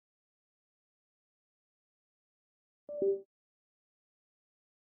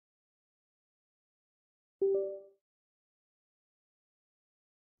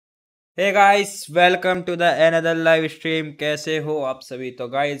Hey guys, welcome to the another live stream. कैसे हो आप सभी? तो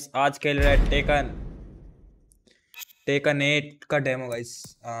गाइस आज खेल रहे हैं टेकन टेकन 8 का डेमो गाइस।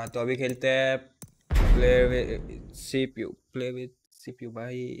 तो अभी खेलते हैं प्ले विद सीपीयू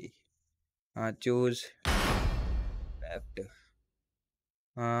भाई। Choose left.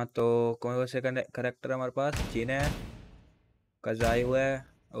 तो कौन से करेक्टर हमारे पास? जीन है, कजाई हुआ है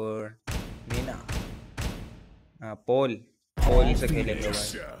और मीना। पोल पोल से खेलेंगे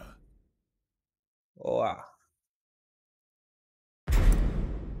भाई। ओह,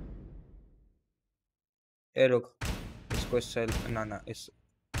 ए रुक, इसको ना ना इस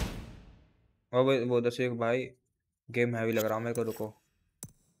वो दस एक भाई। गेम हैवी लग रहा है मेरे को, रुको।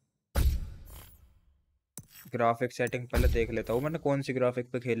 ग्राफिक सेटिंग पहले देख लेता हूँ, मैंने कौन सी ग्राफिक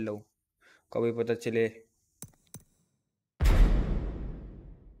पे खेल रहा हूँ, कभी पता चले।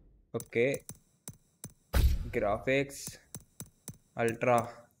 Okay, graphics ultra.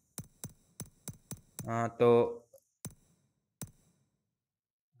 तो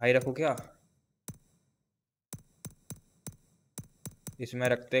हाई रखूँ क्या? इसमें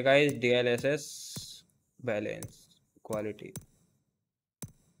रखते का इस DLSS बैलेंस क्वालिटी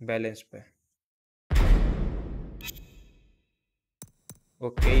बैलेंस पे।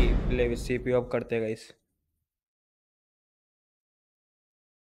 ओके, प्ले विद CPU अब करते गाइस।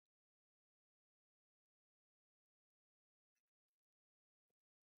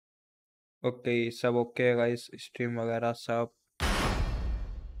 ओके, सब ओके गाइस, स्ट्रीम वगैरह सब।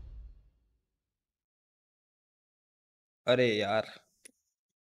 अरे यार,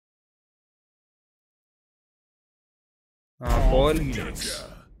 पोल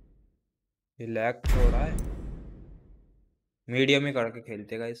ये लैग हो रहा है। मीडियम ही करके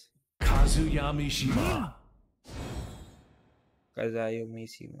खेलते गाइस। कजायो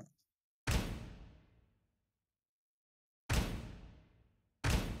मिशिमा।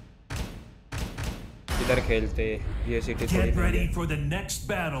 इधर खेलते, ये सिटी थोड़ी नहीं है।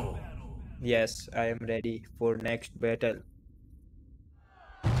 Yes, I am ready for next battle.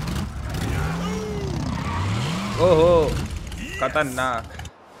 ओहो, खतरनाक।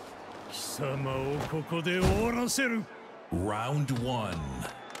 Round one.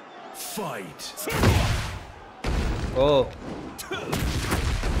 Fight. ओ,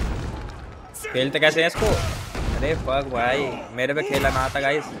 खेलते कैसे हैं इसको? अरे फक भाई, मेरे पे खेला ना आता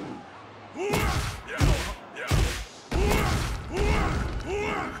गाइस।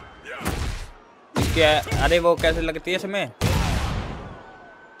 क्या? अरे वो कैसे लगती है इसमें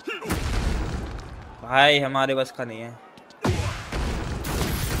भाई, हमारे बस का नहीं है।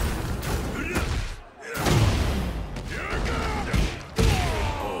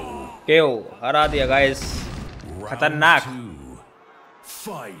 क्यों हरा दिया गाइस, खतरनाक।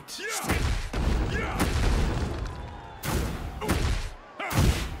 Fight.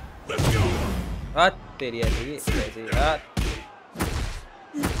 तेरी ऐसी यार।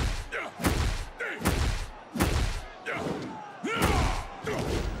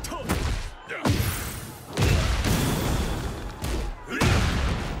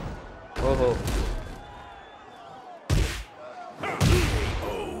 ओहो,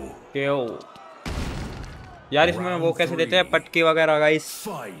 क्यों यार, इसमें वो कैसे देते हैं पटकी वगैरह गाइस?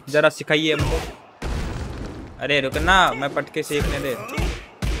 जरा सिखाइए हमको। अरे रुकना, मैं पटके सीखने दे।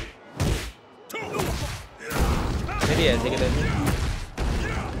 मेरी ऐसे के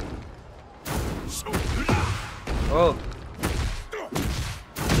ओ,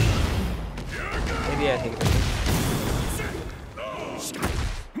 मेरी ऐसे के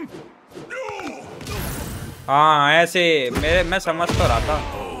हाँ ऐसे। मैं समझ तो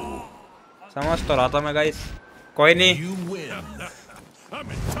रहा था मैं गाइस। कोई नहीं।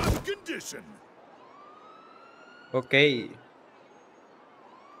 ओके,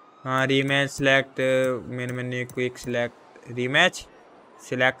 हाँ rematch select main menu quick select rematch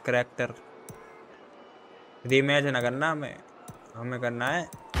select character. Rematch ना करना हमें करना है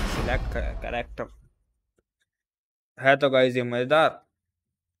सिलेक्ट करेक्टर। है तो गाइस ये मजेदार।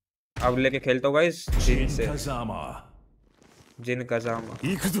 अब लेके खेलता हूँ गाइस जिन से, जिन कजामा।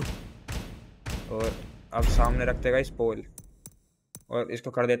 और अब सामने रखते गाइस पोल, और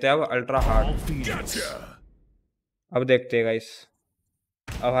इसको कर देते हैं अब अल्ट्रा हार्ड। अब देखते हैं गाइस,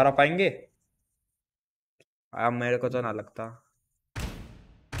 अब हरा पाएंगे? अब मेरे को तो ना लगता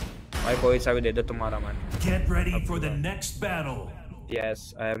भाई, कोई सा भी दे दो तुम्हारा मन।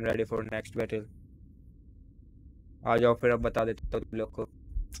 Yes, I am ready for next battle. आ जाओ फिर, अब बता देते तुम लोग को।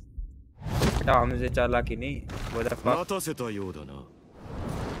 बेटा हमसे चालाकी नहीं, वो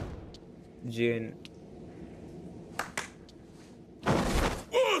जिन।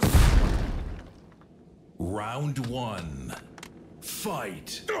 Round one.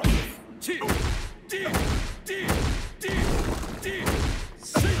 Fight.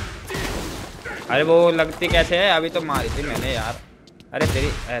 अरे वो लगती कैसे है? अभी तो मारी थी मैंने यार। अरे तेरी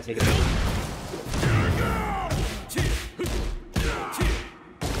ऐसे ही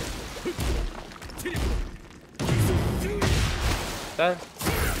सर।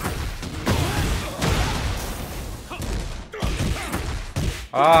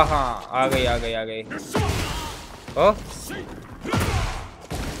 हाँ हाँ, आ गई आ गई आ गई। ओ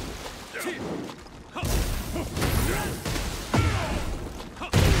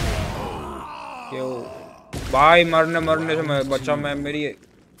क्यों भाई? मरने मरने से मैं बचा, मैं मेरी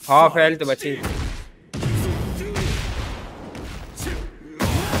हाफ हेल्थ बची।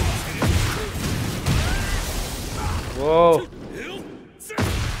 वो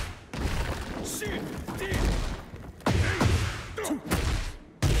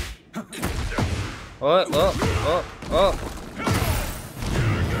ओ ओ ओ ओ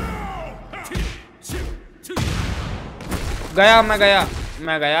गया, मैं गया,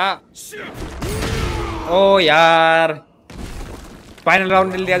 मैं गया। ओ यार, फाइनल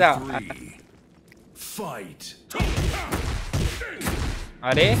राउंड ले लिया था।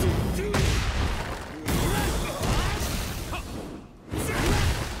 अरे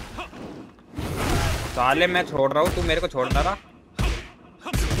साले, मैं छोड़ रहा हूँ, तू मेरे को छोड़ता रहा।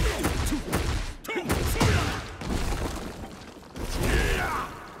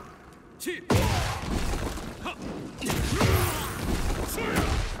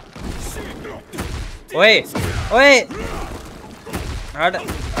 ओए ओए, हट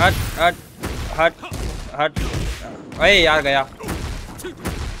हट हट हट हट। ओए यार, गया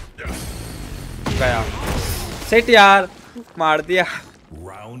गया। सिट यार, मार दिया।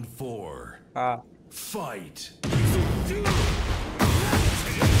 Round 4. हाँ Fight.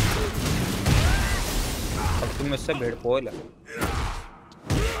 अब तुम मुझसे भेड़पोल है।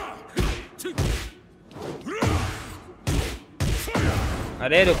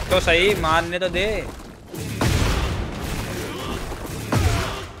 अरे रुक तो सही, मारने तो दे।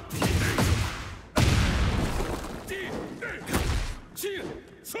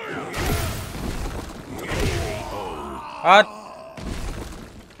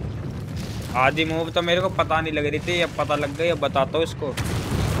 आधी मूव तो मेरे को पता नहीं लग रही थी, अब पता लग गई। अब बताता हूँ इसको।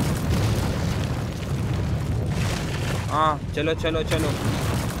 हाँ चलो चलो चलो।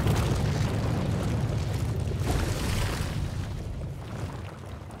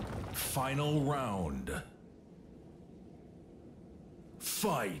 Final round.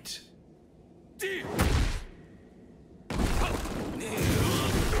 Fight.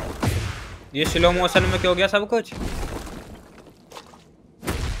 ये स्लो मोशन में क्यों गया सब कुछ?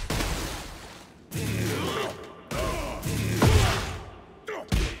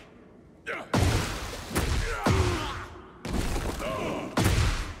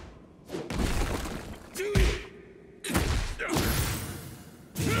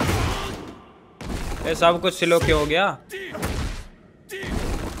 ये सब कुछ स्लो क्यों हो गया?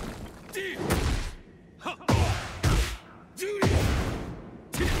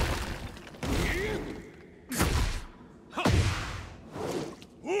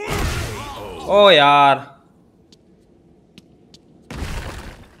 ओ यार,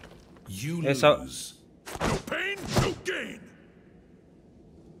 ये सब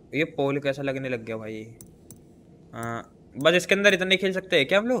ये पोल कैसा लगने लग गया भाई। बस इसके अंदर इतना ही खेल सकते हैं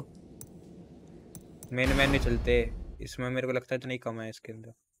क्या हम लोग? मेन नहीं चलते इसमें, मेरे को लगता है इतना ही कम है इसके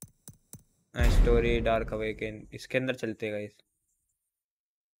अंदर। स्टोरी डार्क अवेकन इसके अंदर चलते गाइस।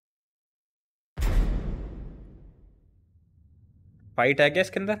 फाइट है क्या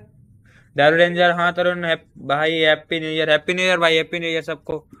इसके अंदर? दारू रेंजर, हाँ तरुण भाई, happy new year, happy new year भाई, हैप्पी न्यू ईयर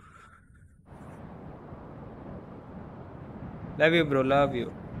सबको। Love you bro, love you.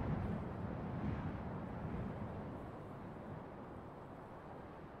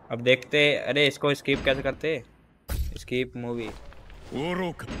 अब देखते। अरे इसको स्किप कैसे करते? Skip movie.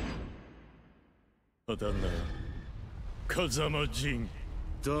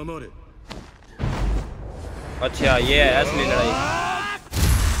 अच्छा ये है असली लड़ाई।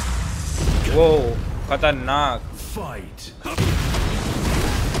 वो खतरनाक।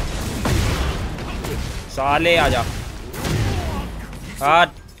 साले आजा, हट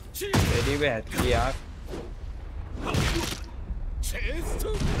तेरी बहन की आँख,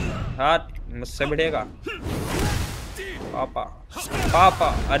 हट मुझसे भिड़ेगा पापा। पापा,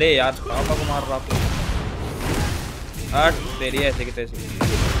 अरे यार पापा को मार रहा तू। हट तेरी ऐसे की तैसे,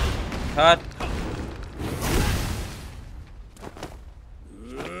 हट।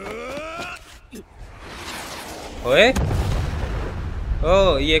 ओए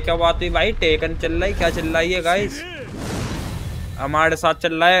ओ, ये क्या बात हुई भाई? टेकन चल रहा है, क्या चल रहा है ये गाइस? हमारे साथ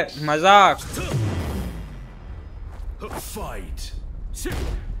चल रहा है मजाक। Fight.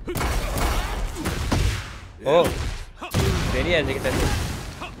 ओ तेरी ऐसे की तैसे।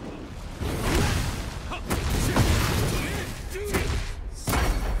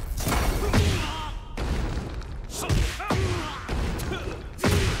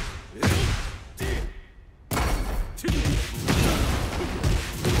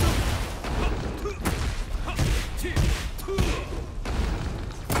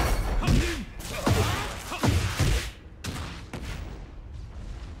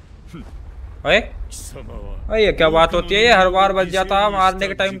 ओए ओए ये क्या बात होती है, ये हर बार बच जाता है मारने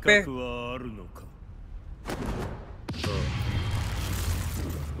के टाइम पे।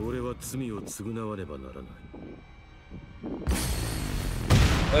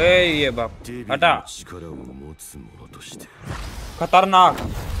 ओए ये बाप हटा। खतरनाक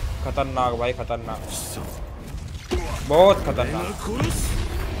खतरनाक भाई, खतरनाक, बहुत खतरनाक,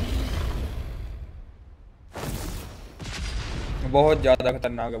 बहुत ज्यादा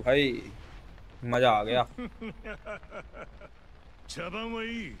खतरनाक है भाई, मजा आ गया। 茶番はい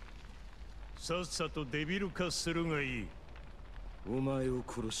い。さっさとデビル化するがいい。お前を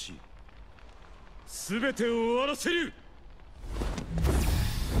殺し、すべてを終わらせる。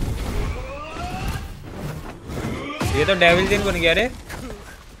ये तो डेविल जिन बन गया रे।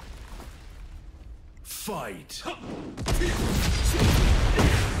 Fight.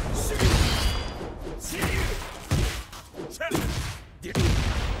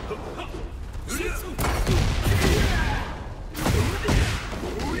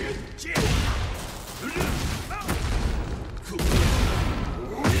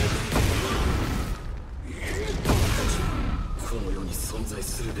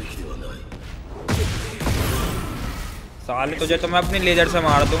 साले तुझे तो मैं अपनी लेजर से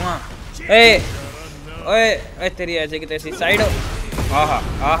मार दूंगा। ए ओए ओए तेरी ऐसे की तैसी साइड। आहा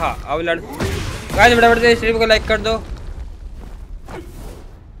आहा अब लड़। गाइस बड़े बड़े स्ट्रीम को लाइक कर दो।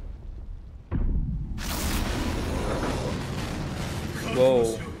 वो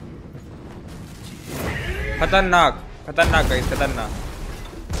खतरनाक खतरनाक गाइस, खतरनाक।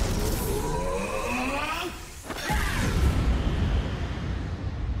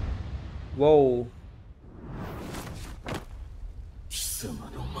 वो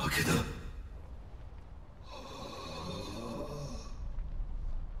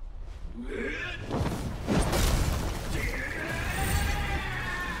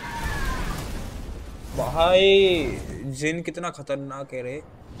भाई जिन कितना खतरनाक है रे।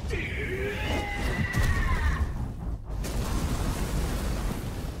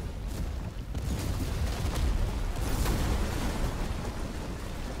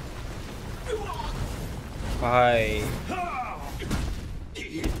 भाई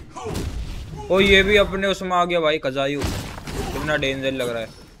ओ ये भी अपने उसमें आ गया भाई, कजायू कितना डेंजर लग रहा है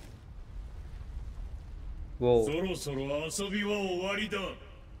वो।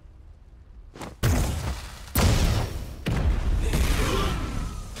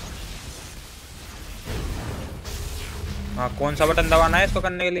 हाँ कौन सा बटन दबाना है इसको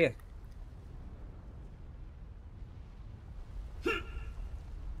करने के लिए?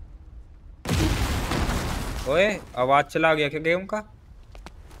 ओए आवाज चला गया क्या गेम का?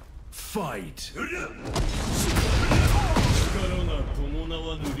 Fight.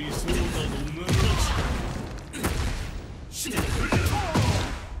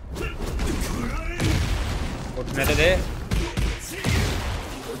 उठने तो दे।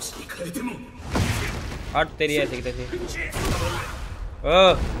 हट तेरी ऐसी की तैसी। ओ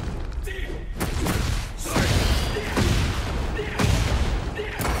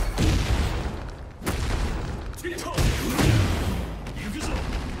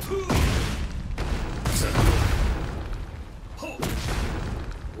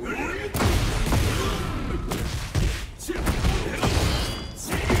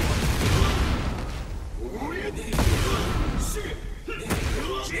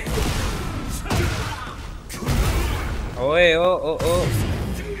ओए ओ ओ ओ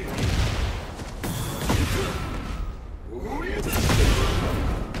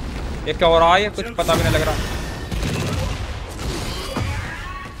ये क्या हो रहा है? ये कुछ पता भी नहीं लग रहा।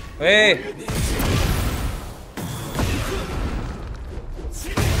 A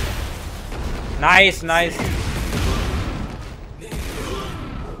nice nice.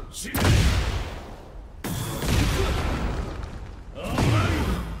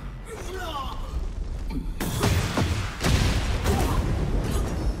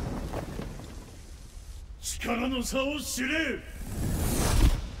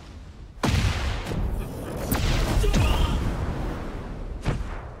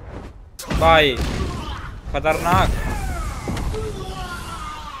 भाई खतरनाक।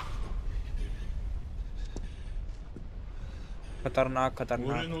 खतरनाक 俺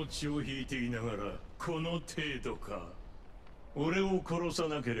खतरनाक। の血を引いていながらこの程度か。俺を殺さ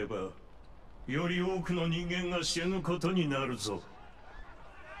なければより多くの人間が死ぬことになるぞ。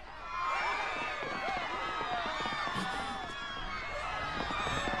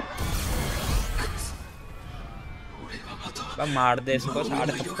मार दे इसको,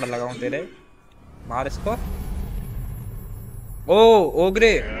 साढ़े थप्पड़ लगाऊं तेरे। मार इसको। ओ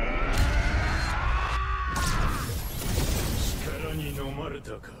ओग्रे। 力に飲まれ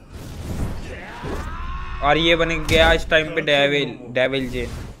たか。 और ये बन गया इस टाइम पे डेविल जे।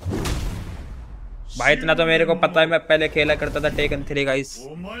 भाई इतना तो मेरे को पता है, मैं पहले खेला करता था टेकन 3 गाइस,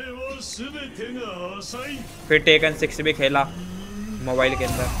 お前は全てが浅い。 फिर टेकन 6 भी खेला मोबाइल के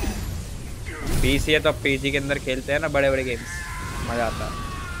अंदर। पीसी है तो पीसी के अंदर खेलते हैं ना बड़े बड़े गेम्स, मजा आता है।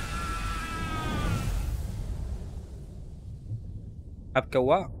 अब क्या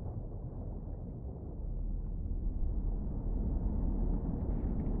हुआ?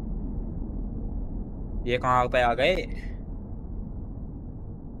 ये कहाँ पे आ गए?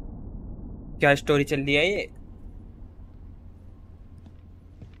 क्या स्टोरी चल रही है ये?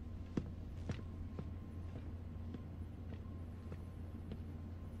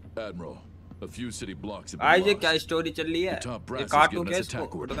 Admiral, a few city blocks have आज been ये lost. क्या स्टोरी चल रही है? The top brass ये has काटू given क्या us attack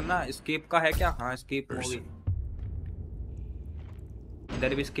इसको? order. तो करना स्केप का है क्या? हाँ स्केप मूवी।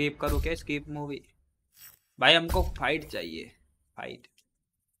 इधर भी स्केप करो क्या? Escape movie. भाई हमको फाइट चाहिए, फाइट।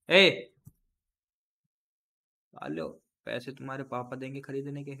 ए हेलो, पैसे तुम्हारे पापा देंगे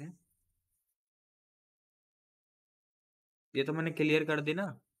खरीदने के हैं? ये तो मैंने क्लियर कर दी ना।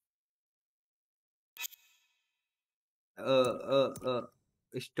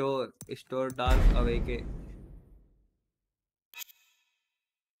 स्टोर स्टोर डार्क अवे के।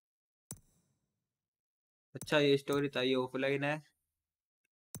 अच्छा ये स्टोरी था, ये ऑफलाइन है,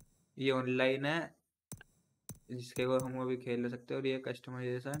 ये ऑनलाइन है, जिसके को हम अभी खेल सकते हैं। और ये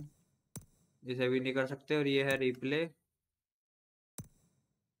कस्टमाइजेशन जिसे भी नहीं कर सकते। और ये है रिप्ले,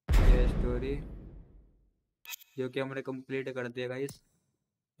 ये स्टोरी जो कि हमने कंप्लीट कर दिया गाइस।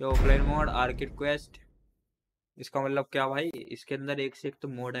 ये ऑफलाइन मोड आर्किड क्वेस्ट, इसका मतलब क्या भाई? इसके अंदर एक से एक तो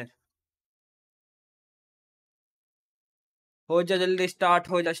मोड है। हो जा जल्दी, स्टार्ट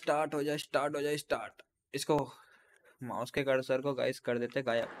हो जा, स्टार्ट हो जा, स्टार्ट हो जा, स्टार्ट। इसको माउस के कर्सर को गाइस कर देते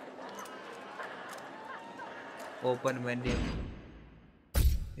गायब। Open menu,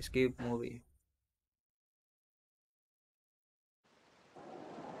 skip movie.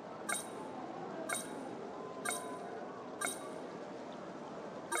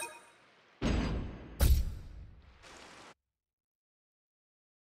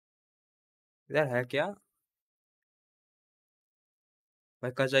 इधर है क्या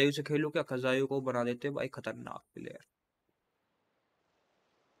भाई? कजायू से खेलूं क्या? कजायू को बना देते भाई खतरनाक प्लेयर।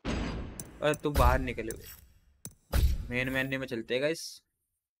 अरे तू बाहर निकले हुए, मेन मेन्यू में चलते हैं गाइस।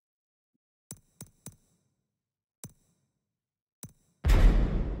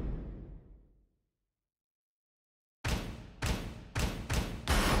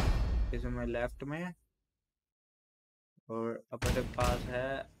 इसमें लेफ्ट में, और अपने पास है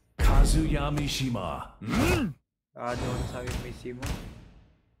Kazuya Mishima. आज मिशीमो।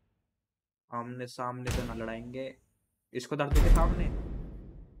 आमने सामने तो ना लड़ाएंगे, इसको दर्द के सामने।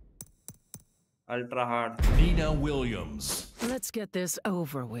 Ultra hard. Nina Williams. Let's get this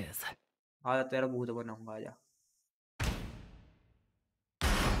over with. आजा तेरा भूत बनाऊंगा, आजा।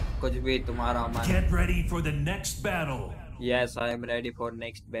 कुछ भी तुम्हारा मन। Get ready for the next battle. Yes, I am ready for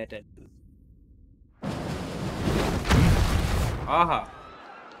next battle. आहा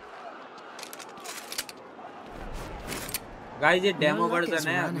गाइस ये डेमो वर्जन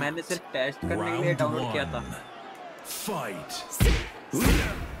है, मैंने सिर्फ टेस्ट करने के लिए डाउनलोड किया था। Fight.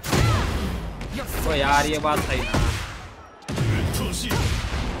 तो यार ये बात सही ना।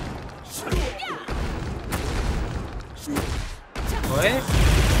 ओए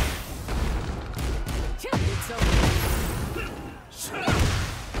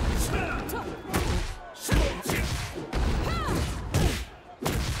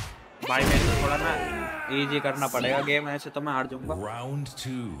भाई मेरे को थोड़ा ना इजी करना पड़ेगा गेम, ऐसे तो मैं हार जाऊंगा। Round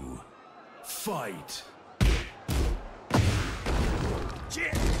 2. Fight.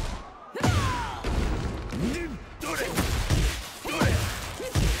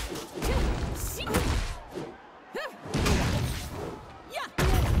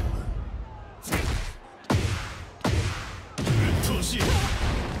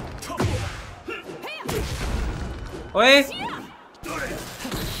 ओए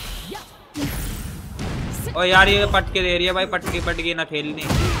ओ यार ये पटके दे रही है भाई, पटकी ना खेलनी।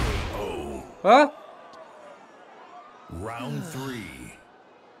 हाँ? Round 3.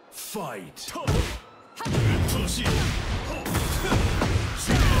 Fight.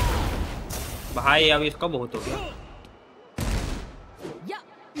 भाई अब इसका बहुत हो गया।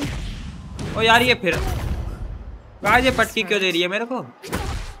 ओ यार ये फिर गाइस ये पट्टी क्यों दे रही है मेरे को?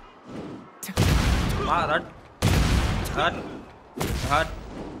 मार हट हट हट।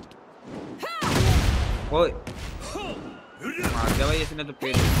 ओए मार दिया भाई इसने तो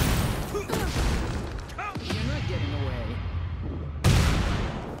पेट।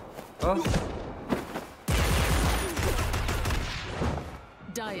 ओ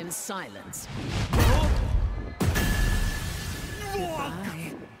Die in silence.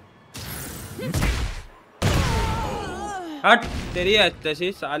 हट तेरी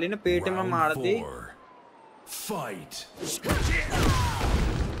ऐसी साली ने पेट में मार दी। Fight.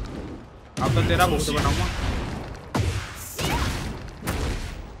 अब तो तेरा भूत बनाऊंगा।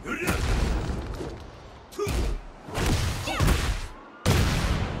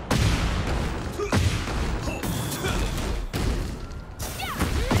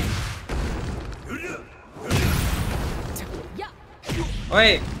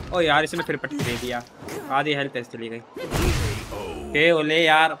 ओए ओ यार इसने फिर पट्टी दे दिया। आधी हेल्थ टेस्ट चली गई। के ओले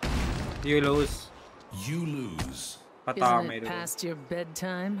यार you lose पता Isn't it मेरे को। past your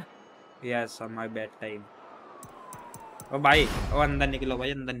bedtime? Yes on my bed time। ओ भाई ओ अंदर निकलो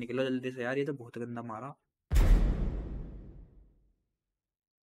भाई अंदर निकलो जल्दी से यार ये तो बहुत गंदा मारा।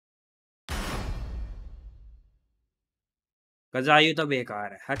 कजायु तो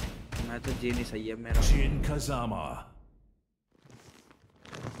बेकार है हट। मैं तो जी नहीं सही है मेरा। Jin Kazama.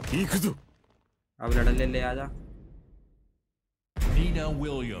 अब लड़ ले ले आजा। Nina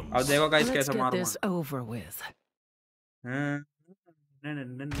Williams. अब देखो गाइस Let's कैसे get मारूंगा। this over with.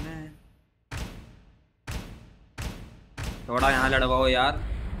 थोड़ा यहाँ लड़वाओ यार।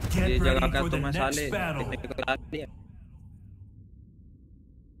 Get ये जगह ready का for the तुम्हें next साले battle. कितने को ला दिया।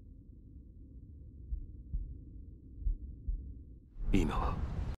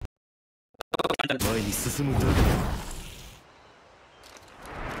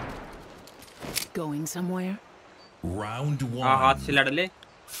 Going somewhere? Round हाँ हाथ 1. से लड़ ले।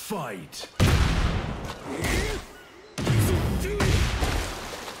 Fight.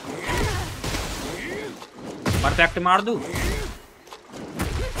 परफेक्ट मार दूं?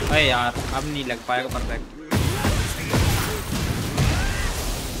 अरे यार अब नहीं लग पाएगा परफेक्ट।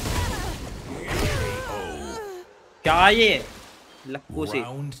 क्या ये लक्कू से?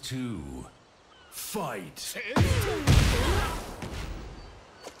 Round 2. Fight.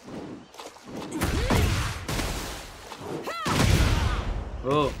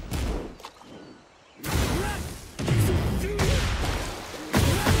 ओ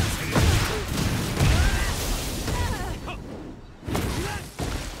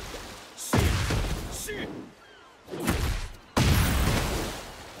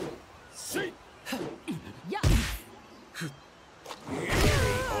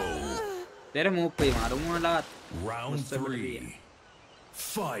तेरे मुंह पे ही मारूंगा लात। Round 3.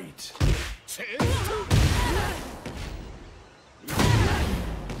 Fight.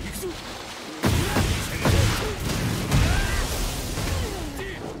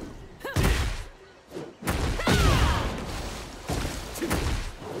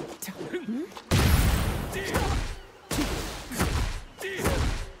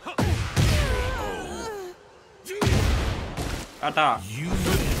 काटा। You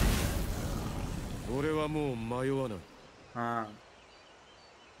win. हाँ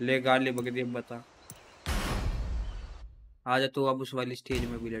ले गाली बक दी। अब बता आजा तू अब उस वाली स्टेज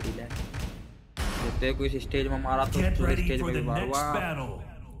में भी लड़ी ले। जब तेरे को इस स्टेज में मारा तो Get तू ready स्टेज for में the भी next मारूंगा। battle.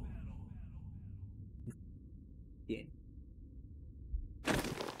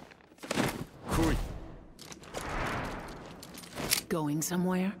 Going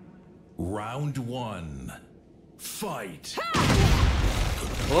somewhere? Round 1. Fight.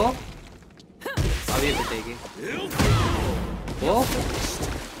 ओ अब ये पिटेगी। ओ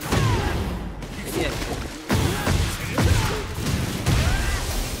ये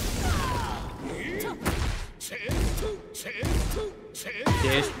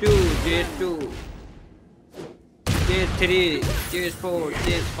J2 J2 J3 J4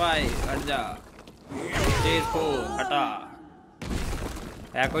 J5 हट जा। J4 हटा।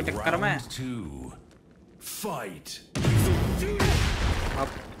 है कोई टक्कर में? Round 2. Fight. अब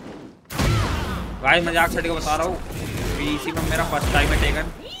भाई मजाक छड़ के बता रहा हूँ पीसी में मेरा फर्स्ट टाइम है टेकन।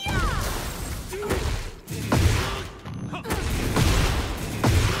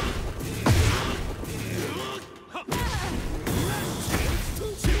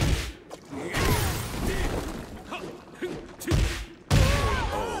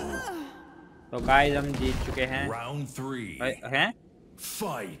 तो गाइस हम जीत चुके हैं। Round 3. हैं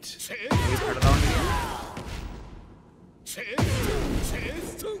Fight. अभी थर्ड राउंड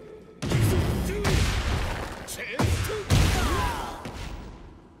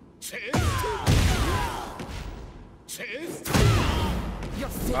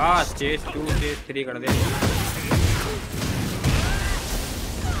बस स्टेज 2 स्टेज 3 कर दे।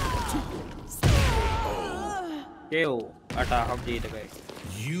 क्यों अटा हम जीत गए।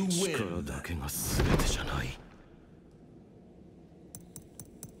 You 力 win. だけが全てじゃない。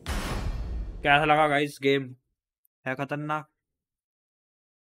 कैसा लगा गाइस गेम? है खतरनाक।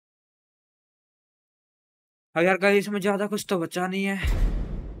 अब यार गाइस इसमें ज्यादा कुछ तो बचा नहीं है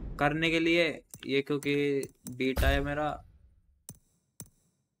करने के लिए, ये क्योंकि बीटा है मेरा।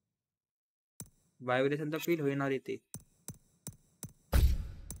 वाइब्रेशन तो फील हो ही ना रही थी।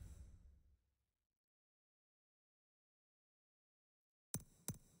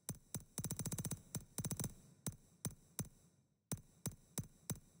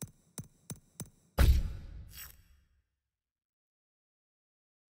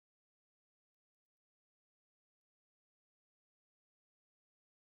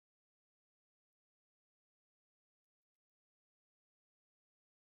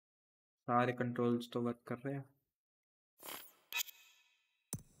 सारे कंट्रोल्स तो वर्क कर रहे हैं।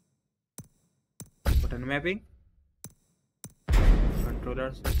 Button mapping,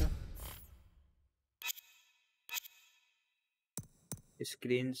 controller setup,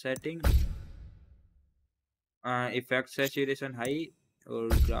 screen setting, effect saturation high और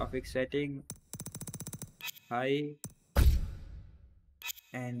graphic setting high,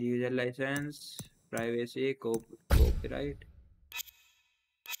 and user licence, privacy, copyright.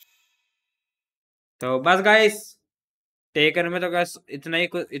 तो बस गाइस टेकन में तो बस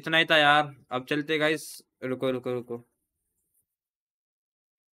इतना ही था यार। अब चलते गाइस। रुको रुको रुको,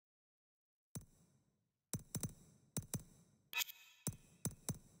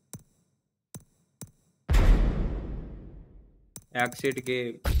 एक्सिट के।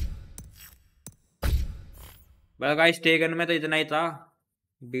 बस गाइस टेकन में तो इतना ही था,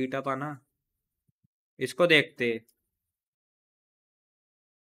 बीटा था ना। इसको देखते।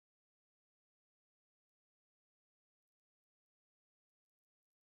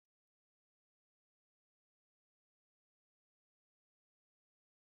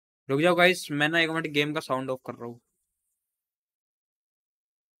 रुक जाओ गाइस, मैं ना 1 मिनट गेम का साउंड ऑफ कर रहा हूँ।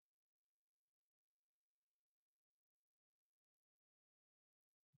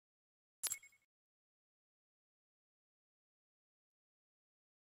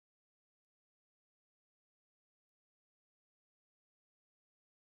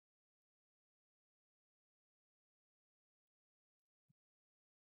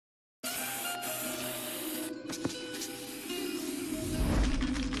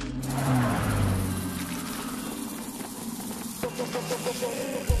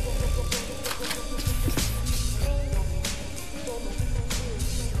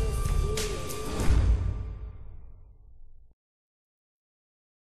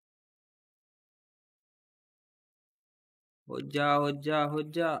 हो जा हो जा हो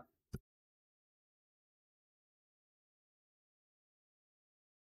जा।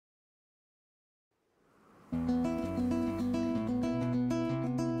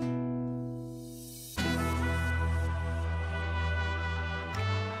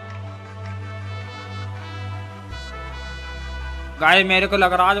 गाइस मेरे को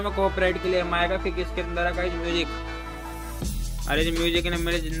लग रहा है मैं कॉपीराइट के लिए आएगा, क्योंकि इसके अंदर है गाइस म्यूजिक। अरे जी म्यूजिक ने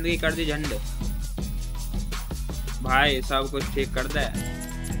मेरी जिंदगी कर दी झंड। भाई सब कुछ ठीक कर दे।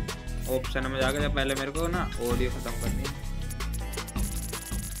 ऑप्शन में जाकर पहले मेरे को ना ऑडियो खत्म करनी है।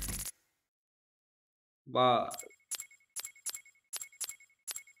 बस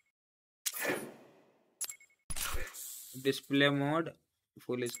display mode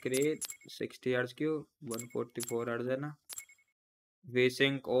full screen 60 hertz Q 144 hertz है ना।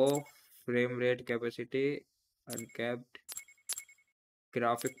 वीसिंक of, frame rate capacity uncapped,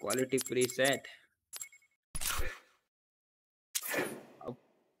 graphic quality preset. अब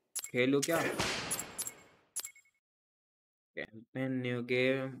खेलूं क्या? कैंपेन न्यू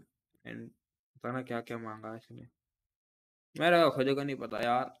गेम एंड पता ना क्या क्या मांगा है इसने। मेरा खुद को नहीं पता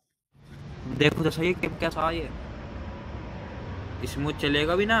यार। देखो तो सही गेम कैसा है ये। स्मूथ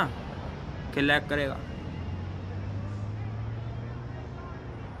चलेगा भी ना कि लैग करेगा?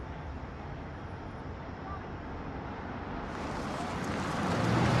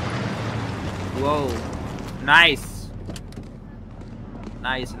 वो नाइस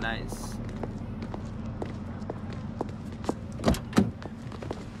नाइस नाइस।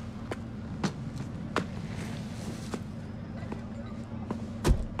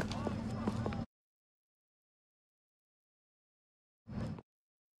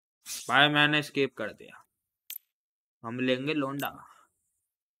 भाई मैंने स्केप कर दिया। हम लेंगे लोंडा,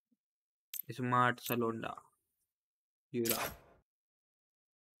 स्मार्ट सा लोंडा यूरा।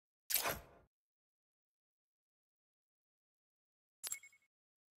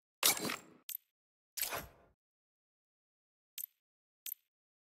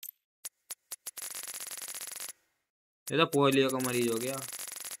 ये तो पोलियो का मरीज हो गया।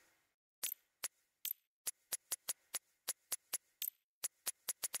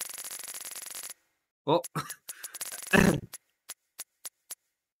 ओ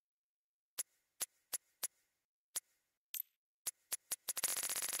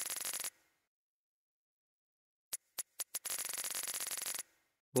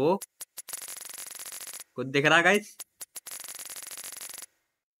ओ कुछ दिख रहा गाइस?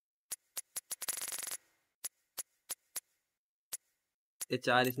 ये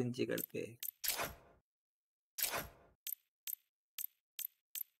 40 इंची करते।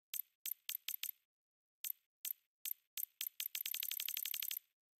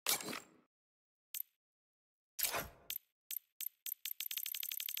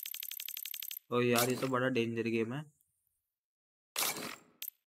 ओ यार ये तो बड़ा डेंजर गेम है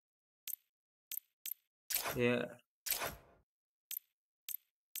ये।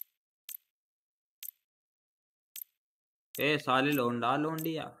 ए साले लोंडा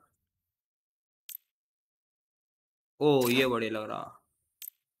लोंडिया। ओ ये बढ़िया लग रहा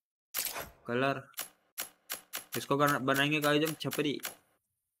कलर। इसको बनाएंगे गाइस हम छपरी।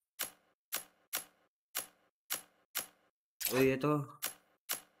 ओ ये तो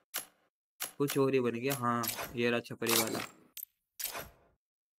कुछ और ही बन गया। हाँ ये रहा छपरी वाला।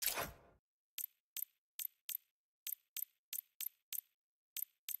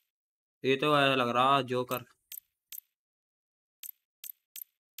 ये तो ऐसा लग रहा जोकर।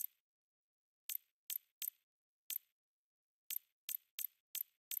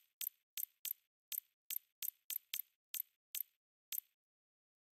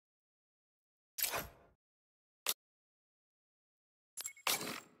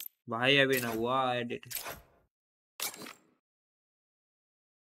 भाई अभी ना हुआ एडिट।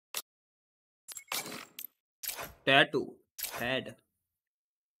 Tattoo head.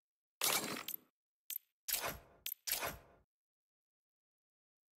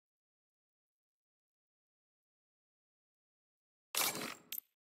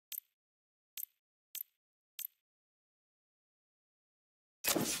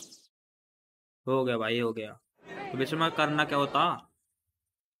 हो गया भाई हो गया। तो इसमें करना क्या होता?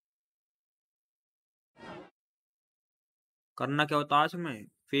 करना क्या होता इसमें?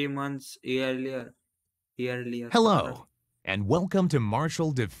 3 months ईयरलियर पता नहीं। Hello, and welcome to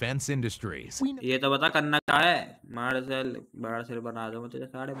Marshall Defense Industries. ये तो बता करना क्या है? मार्शल बना दो मुझे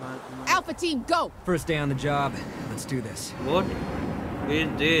साढ़े मार। Alpha team, go! First day on the job. Let's do this. What is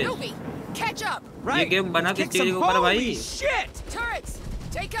this? Nubi, catch up! ये गेम बना किस चीज के ऊपर है भाई? Shit! Turrets,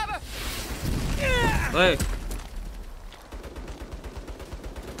 take cover! ओए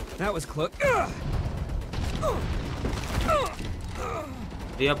That was close.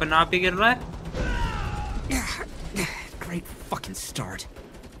 ये अपने आप ही गिर रहा है। Great fucking start.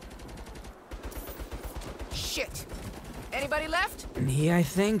 Shit! Anybody left? Me, I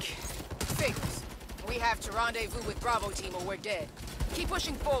think. Figures. We have to rendezvous with Bravo team or we're dead. Keep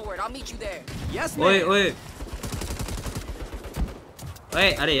pushing forward, I'll meet you there. Yes, ओए ma'am. ओए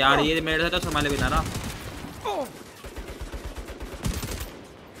ओए अरे यार ये मेरे से तो संभाले बिना रहा।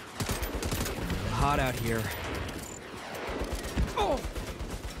 Hot out here.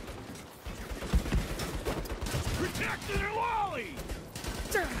 Protected her lolly!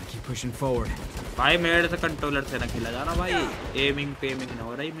 Keep pushing forward. भाई मेरे से कंट्रोलर से ना खेला जा रहा भाई। एमिंग पेमिंग ना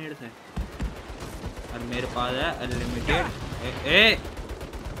हो रही मेरे से। और मेरे पास है अनलिमिटेड। ए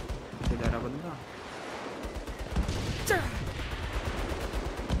किधर है बंदा?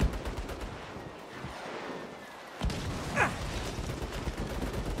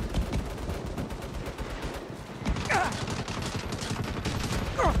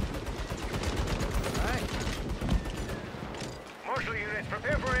 Marshal units,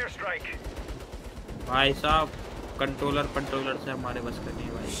 prepare for airstrike. भाई साहब कंट्रोलर से हमारे बस का नहीं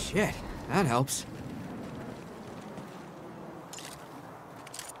है भाई। Shit, that helps.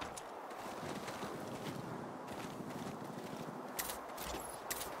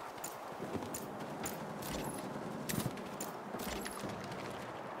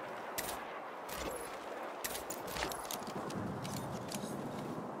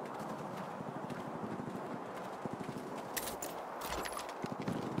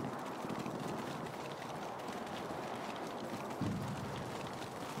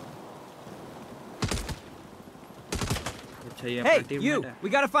 अच्छा ये Hey, अपना टीम you! है। We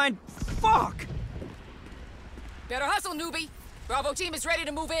gotta find. Fuck! Better hustle, newbie! Bravo team is ready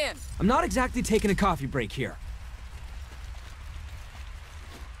to move in. I'm not exactly taking a coffee break here.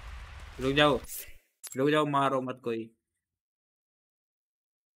 रुक जाओ मारो मत कोई।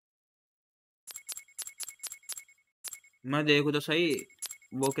 मैं देखूं तो सही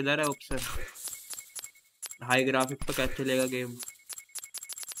वो किधर है ऑप्शन। हाई ग्राफिक पे क्या चलेगा गेम?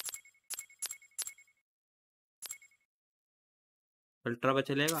 अल्ट्रा पे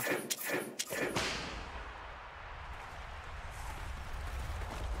चलेगा?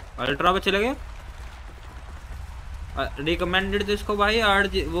 अल्ट्रा पे चलेगा? रिकमेंडेड तो इसको भाई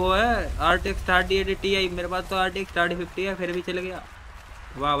वो है RTX 3080 Ti। मेरे पास तो RTX 3050 है, फिर भी चल गया।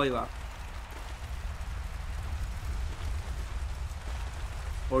 वाह भाई वाह।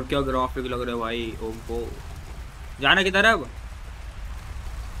 और क्या ग्राफिक लग रहे भाई। ओप्पो जाना किधर है अब?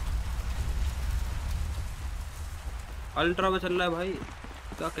 अल्ट्रा पे चल रहा है भाई,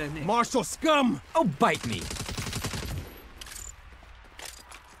 क्या कहने। Marshall scum! Oh, bite me.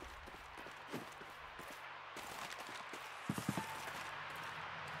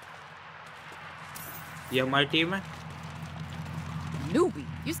 ये हमारी टीम है। Newbie,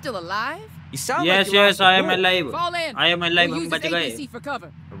 you still alive? You sound Yes, like you're yes, off the I am board. alive. Fall in. I am alive, We'll हम use बच this गए। agency for cover.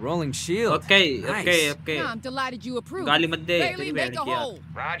 A rolling shield. Okay, Nice. okay, okay। Yeah, I'm delighted you approved. गाली मत दे, Bailey, तेरी make बहन a की यार। hole.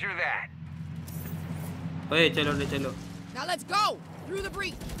 Roger that. ओए चलो ले चलो। Now let's go through the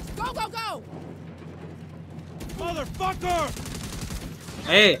breach. Go, go, go. Motherfucker!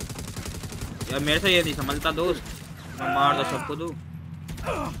 ए यार मेरे से ये नहीं संभलता दोस्त, मैं मार दो सबको दूं।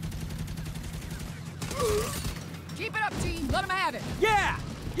 Keep it up, team. Let them have it. Yeah!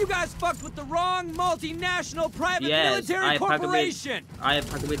 You guys fucked with the wrong multinational private Yes, military I fucked corporation! I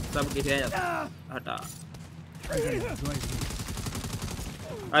fucked with सब किसी हटा।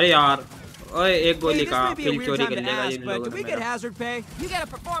 अरे यार, ओए एक Hey, गोली this का may be a kill weird चोरी time कर to लेगा ask, इन but लोगों do ने we get मेरा। hazard pay? You get a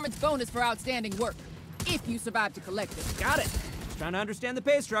performance bonus for outstanding work, if you survive to collect it. Got it. Just trying to understand the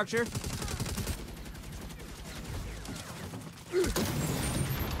pay structure.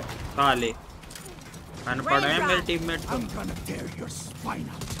 साले अनपढ़ है मेरे teammate तो। I'm gonna tear your spine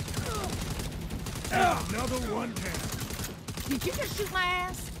out. Another one down. Did you just shoot my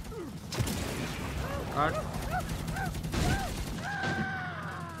ass? काट।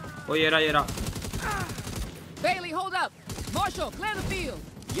 ओ ये रहा। Bailey, hold up. Marshall, clear the field.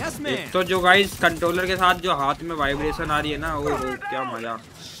 Yes, man. एक तो जो गाइस कंट्रोलर के साथ जो हाथ में वाइब्रेशन आ रही है ना, वो क्या मजा।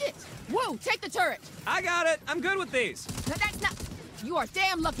 Shit. Whoa, take the turret. I got it. I'm good with these. Now that's not... You are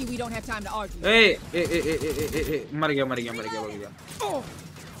damn lucky we don't have time to argue. ए मर गया।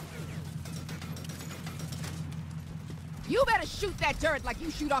 You better shoot that turret like you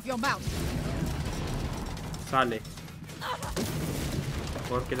shoot off your mouth. साले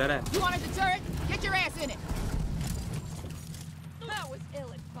और किधर है? You wanted the turret? Get your ass in it. That was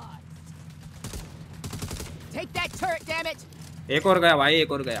ill-advised. Take that turret, damn it. एक और गया भाई,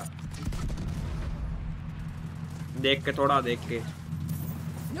 एक और गया। देख के थोड़ा देख के।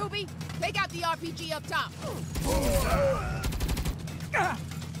 Newbie, take out the RPG up top.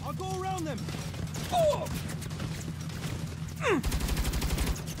 I'll go around them.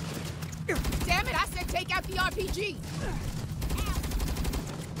 Damn it, I said take out the RPG.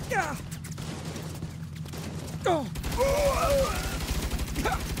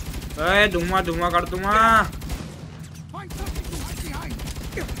 ए धुआं कर दूंगा। Find something to hide behind.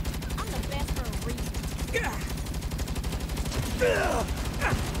 I'm the best for a reason.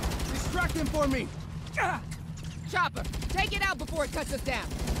 Distract him for me. Chopper, take it out before it cuts us down.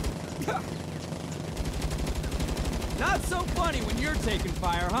 Not so funny when you're taking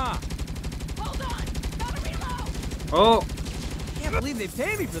fire, huh? Hold on, gotta reload. O Can't believe they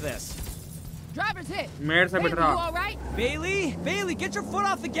pay me for this. Driver's hit. मेरे से Bailey, बिठ you रहा। all right? Bailey, get your foot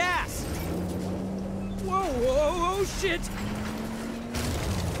off the gas. Whoa, shit.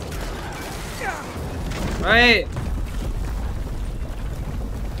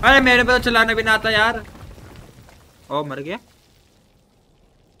 अरे मेरे पे तो चलाने भी ना आता यार। ओ मर गया,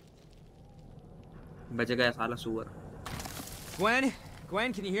 बच गया साला सुअर। Gwen,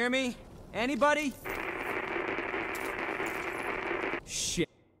 can you hear me? Anybody? Shit.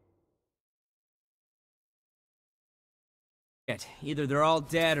 Either they're all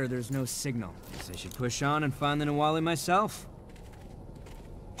dead or there's no signal. Guess I should push on and find the Nawali myself.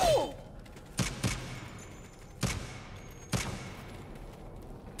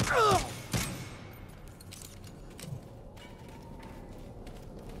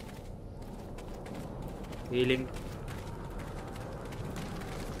 Healing.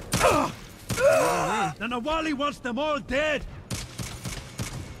 The Nawali wants them all dead.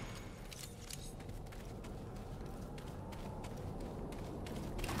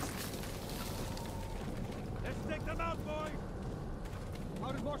 Let's take them out, boys.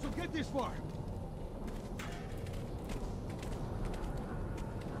 How did Marshall get this far?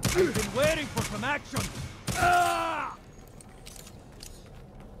 I've been waiting for some action. Ah!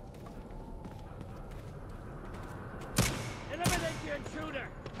 Eliminate the intruder.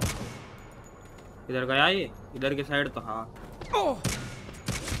 इधर गया ये, इधर की side तो हाँ।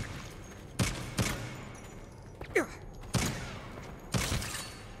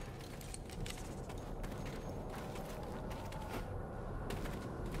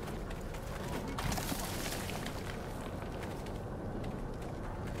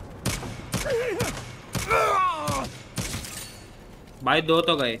 भाई दो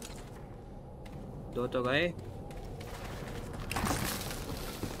तो गए, दो तो गए।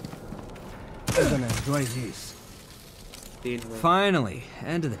 Gonna enjoy these. तीन गए। Finally,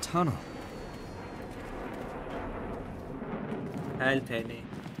 end of the tunnel. Health है नहीं।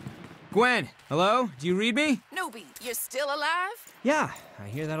 Gwen, hello? Do you read me? Newbie, you're still alive? Yeah, I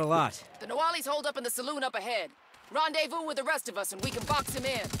hear that a lot. The Nawali's hold up in the saloon up ahead. Rendezvous with the rest of us and we can box him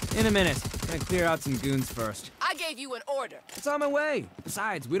in. In a minute. Gonna clear out some goons first. I gave you an order. It's on my way.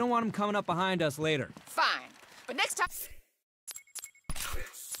 Besides, we don't want them coming up behind us later. Fine. But next time...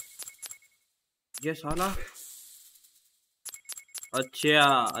 ये साला अच्छा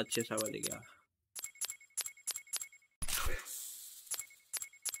अच्छे समझ गया।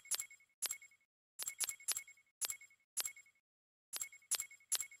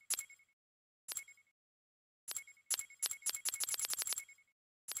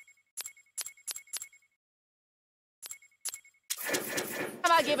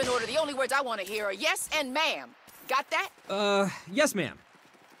 I give an order, the only words I want to hear are yes and ma'am. Got that? Yes, ma'am.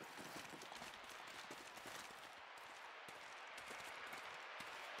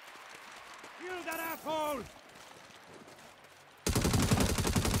 Kill that asshole!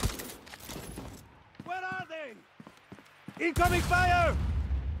 Where are they? Incoming fire!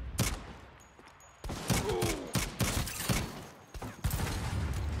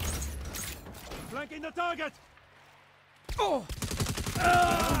 Flanking the target! Oh!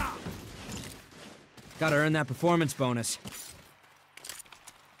 Gotta earn that performance bonus.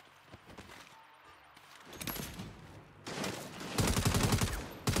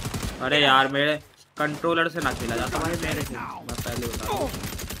 अरे यार मेरे controller से ना खेला जाता भाई मेरे से, मैं पहले बता दूं।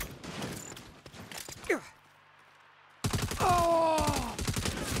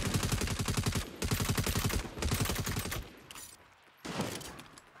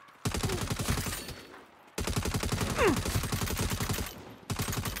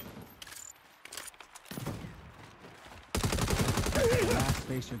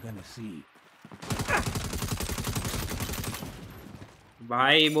 You're gonna see.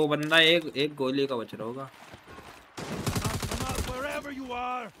 भाई वो बंदा एक गोली का बच रहा होगा। Come out wherever you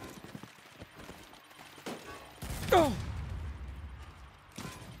are.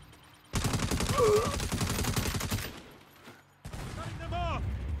 Cutting them off.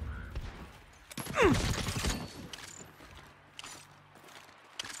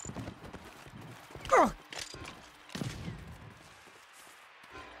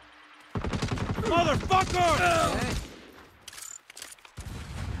 Motherfucker!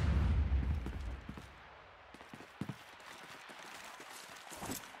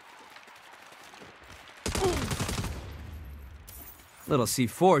 Little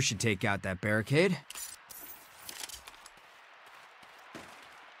C4 should take out that barricade.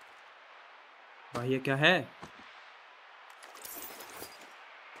 भाई ये क्या है?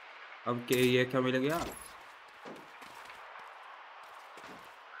 अब ये क्या मिल गया?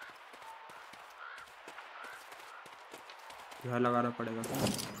 यहाँ लगाना पड़ेगा क्या?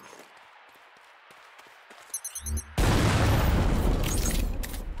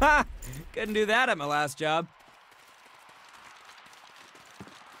 Ha! Couldn't do that at my last job.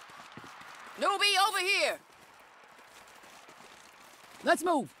 Newbie, over here! Let's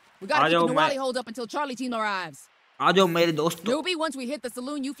move. We gotta keep the Nawali hold up until Charlie team arrives. आ जाओ मेरे दोस्तों। Newbie, once we hit the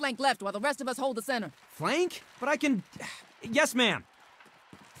saloon, you flank left while the rest of us hold the center. Flank? But I can... Yes, ma'am.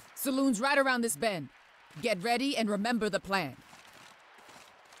 Saloon's right around this bend. Get ready and remember the plan.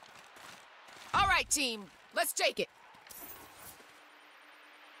 All right, team. Let's take it.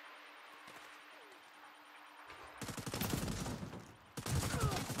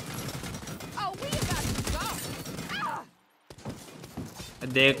 Oh, we got to go. Ah!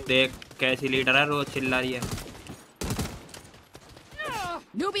 देख देख कैसी leader है, रोज चिल्ला रही है।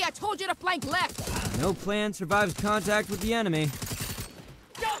 Newbie, I told you to flank left. No plan survives contact with the enemy.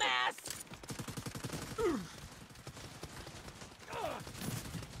 Dumbass!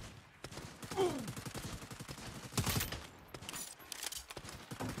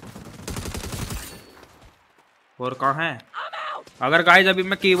 और कहाँ है? अगर गाइस अभी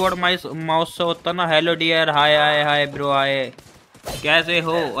मैं कीबोर्ड माउस से होता ना, हेलो डियर, हाय हाय हाय ब्रो, हाय कैसे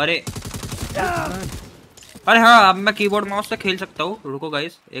हो? अरे अरे हाँ, अब मैं कीबोर्ड माउस से खेल सकता हूँ। रुको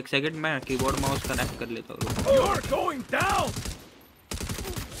गाइस एक सेकंड, मैं कीबोर्ड माउस कनेक्ट कर लेता हूँ।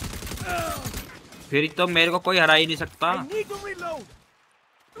 फिर तो मेरे को कोई हरा ही नहीं सकता।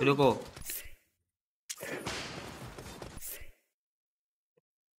 रुको,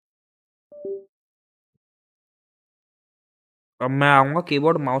 अब मैं आऊंगा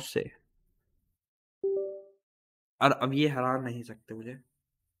कीबोर्ड माउस से, और अब ये हरा नहीं सकते मुझे।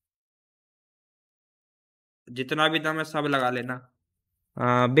 जितना भी था मैं सब लगा लेना।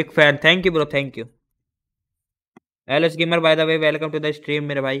 Big fan, thank you bro, thank you. LS gamer by the way, welcome to the stream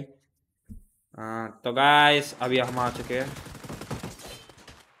मेरे भाई। तो गाइस अभी हम आ चुके हैं।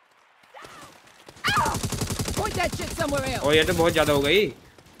 Point that shit somewhere else. और ये तो बहुत ज्यादा हो गई।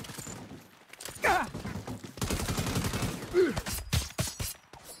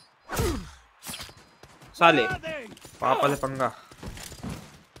 साले पापा से पंगा।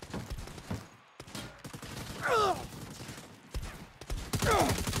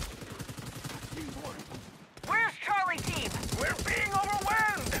 Where's Charlie team? We're being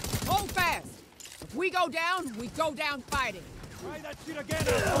overwhelmed! Hold fast. If we go down, we go down fighting. Try that shit again,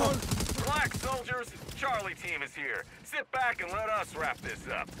 asshole! Relax, soldiers. Charlie team is here. Sit back and let us wrap this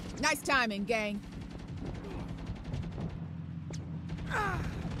up. Nice timing, gang.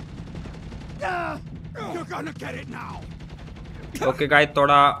 You're gonna get it now! Okay guys,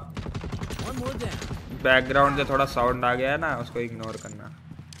 थोड़ा One more down. Background से थोड़ा sound आ गया है ना, उसको ignore करना।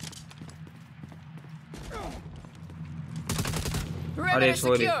 Perimeter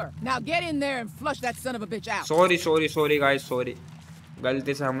sorry. secure. Now get in there and flush that son of a bitch out. Sorry sorry sorry guys, sorry.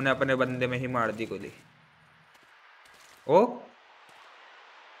 गलती से हमने अपने बंदे में ही मार दी गोली। ओ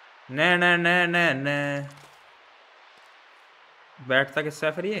ने ने ने ने ने बैठता किससे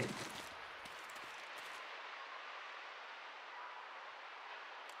है फिर ये?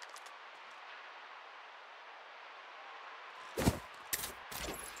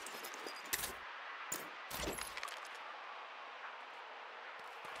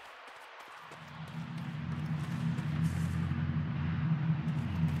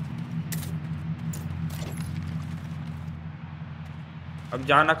 अब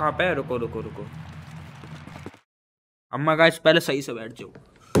जाना कहाँ पे है? रुको रुको रुको। अम्मा गाइस पहले सही से बैठ जाओ।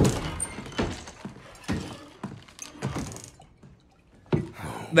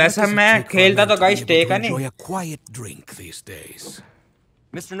 वैसे मैं खेलता तो गाइस टेक है नहीं। Enjoy a quiet drink these days.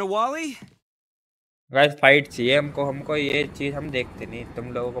 Mr. Nawali? Guys fight चाहिए हमको, हमको ये चीज हम देखते नहीं, तुम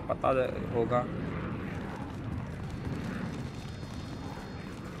लोगों को पता होगा।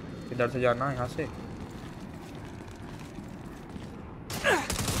 किधर से जाना है? यहाँ से।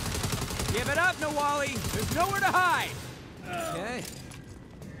 Give it up, Nawali! There's nowhere to hide! Okay.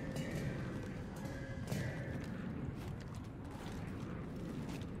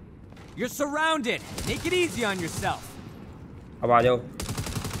 You're surrounded! Make it easy on yourself! अब आ जाओ।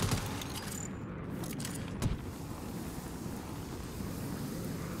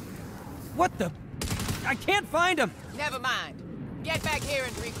 What the? I can't find him! Never mind. Get back here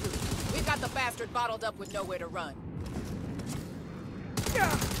and regroup. We've got the bastard bottled up with nowhere to run.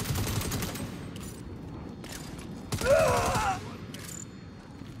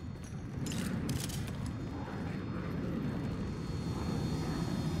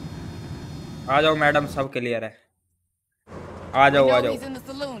 आ जाओ madam, सब clear है। आ जाओ आ जाओ। He's in the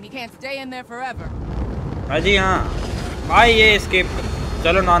saloon. He can't stay in there forever. हाँ जी हाँ भाई, ये skip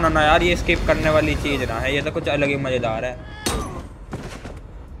चलो। ना ना ना यार, ये स्किप करने वाली चीज ना है, ये तो कुछ अलग ही मजेदार है।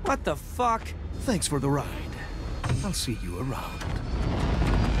 What the fuck? Thanks for the ride. I'll see you around.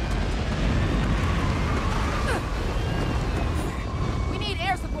 We need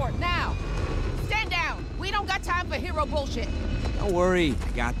air support now. Stand down. We don't got time for hero bullshit. Don't worry,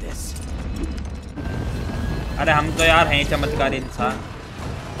 I got this. अरे हम तो यार हैं चमत्कारी इंसान।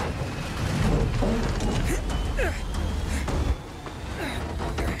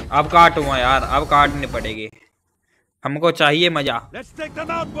 अब काटूंगा यार, अब काटनी पड़ेगी, हमको चाहिए मजा। Let's take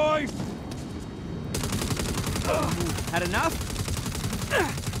them out, boys! Had enough?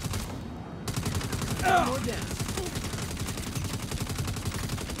 One more down.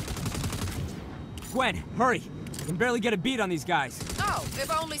 Gwen, hurry! I can barely get a beat on these guys. Oh, if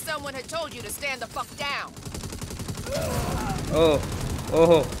only someone had told you to stand the fuck down. Oh,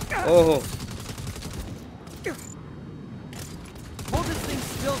 oh, oh. Hold this thing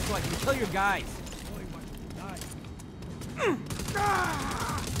still so I can kill your guys.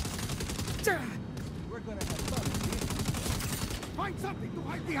 We're gonna have fun. Find something to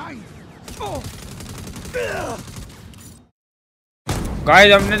hide behind!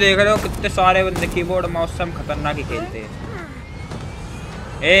 Guys हमने देख रहे हो कितने सारे बंदे keyboard mouse से हम खतरनाक ही खेलते हैं।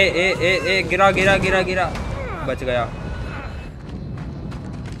 ए गिरा गिरा गिरा गिरा, बच गया।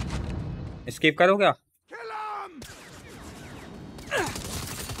 स्किप करो क्या?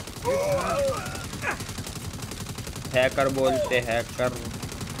 हैकर बोलते हैकर।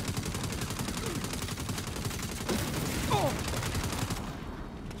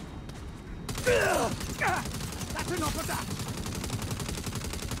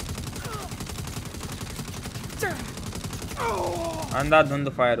 अंधाधुंध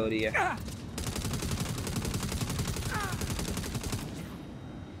फायर हो रही है।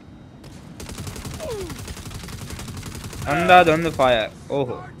 अंधाधुंध फायर।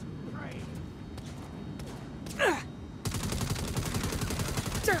 ओहो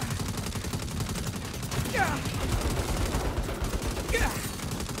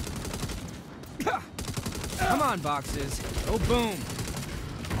Come on, boxes. Oh, boom.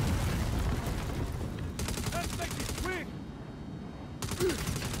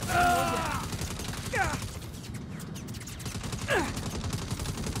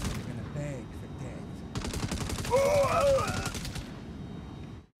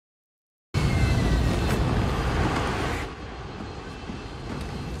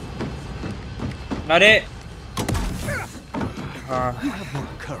 अरे You have more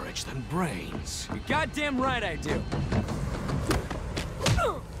courage than brains. You're goddamn right I do.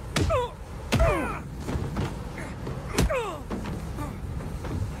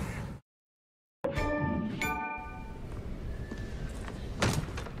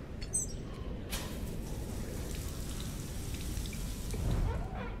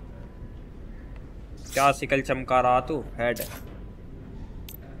 क्या सिकल चमका रहा तू हेड।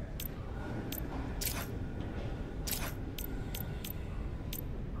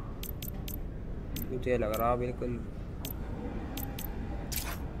 तुझे लग रहा बिल्कुल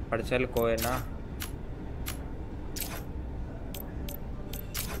पर चल कोई ना।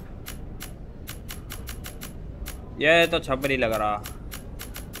 ये तो छपरी लग रहा।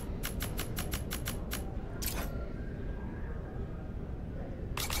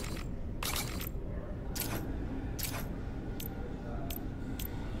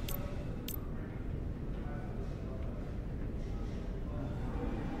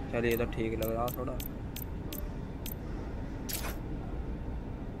 चलिए तो ठीक लग रहा थोड़ा।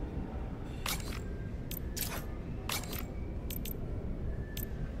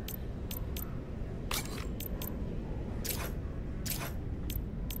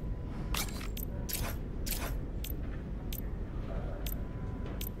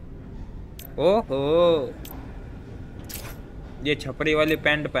 ओहो ये छपरी वाली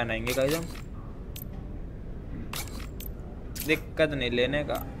पैंट पहनाएंगे गाइस हम। दिक्कत नहीं लेने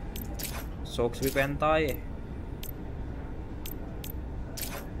का। सॉक्स भी पहनता है ये।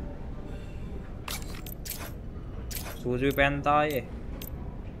 शूज भी पहनता है ये।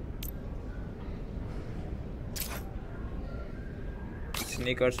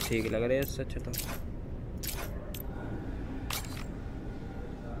 स्नीकर्स ठीक लग रहे हैं इससे अच्छे तो।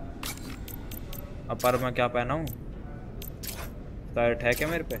 अपर में क्या पहना हूँ? शर्ट है क्या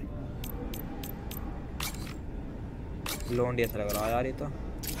मेरे पे? लोंडी ऐसा लग रहा है यार ये तो।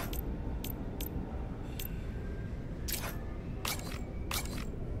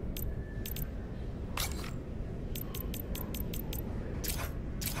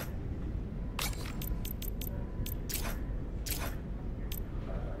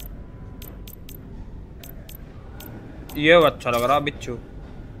 ये अच्छा लग रहा बिच्छू।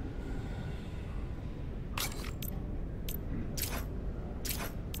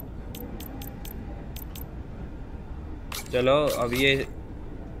 चलो अब ये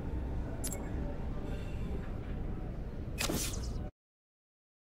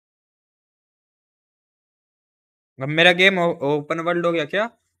अब मेरा गेम ओपन वर्ल्ड हो गया क्या?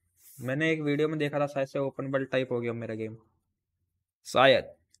 मैंने एक वीडियो में देखा था शायद से ओपन वर्ल्ड टाइप हो गया मेरा गेम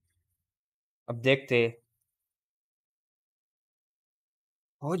शायद। अब देखते।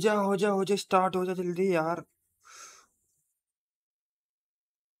 हो जा स्टार्ट हो जा जल्दी यार।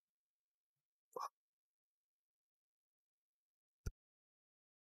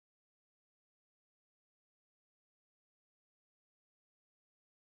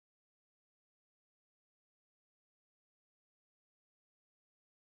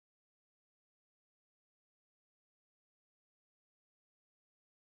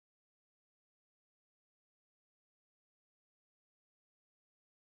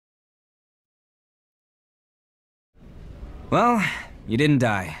 Well, you didn't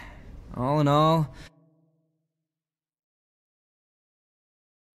die. All in all,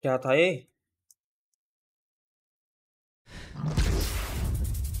 क्या था ये?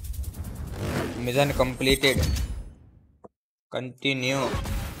 Mission completed. Continue.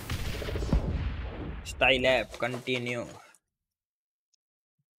 Style app continue.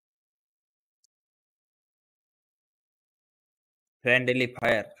 Friendly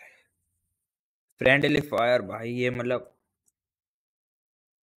fire. Friendly fire भाई, ये मतलब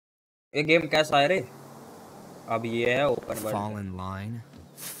ये गेम कैसा है रे? अब ये है open world. Fall in line?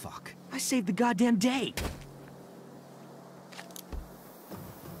 Fuck. I saved the goddamn day!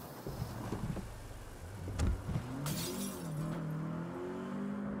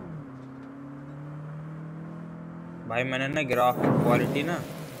 भाई मैंने ना ग्राफिक क्वालिटी ना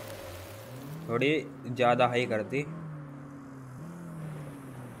थोड़ी ज़्यादा हाई कर दी।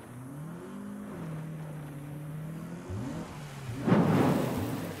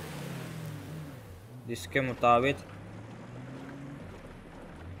 जिसके मुताबिक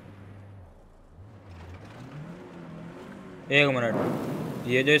एक मिनट,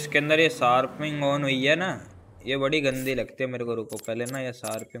 ये जो इसके अंदर ये शार्पनिंग ऑन हुई है ना, ये बड़ी गंदी लगती है मेरे को। रुको पहले ना ये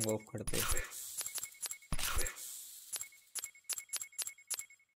शार्पनिंग ऑफ करते हैं।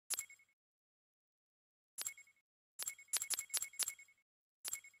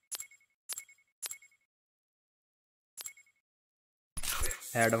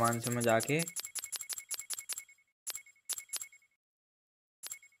 एडवांस में जाके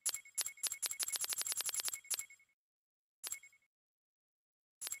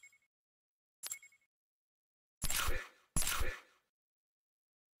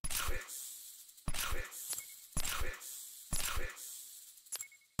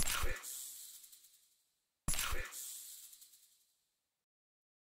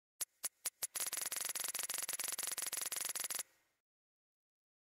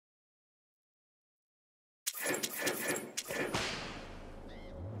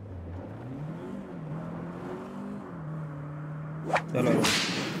चलो।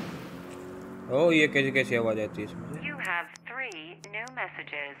 ओ ये कैसे कैसे आवाज आती है इसमें? You have 3 new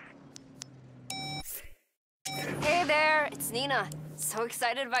messages. Hey there, it's Nina. So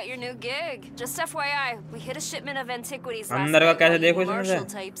excited about your new gig. Just FYI, we hit a shipment of antiquities last अंदर का night कैसे while देखो you इसमें से?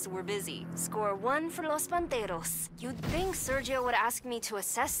 Marshall types were busy. Score 1 for Los Panteros. You'd think Sergio would ask me to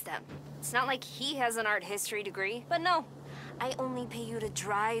assess them. It's not like he has an art history degree, but no. I only pay you to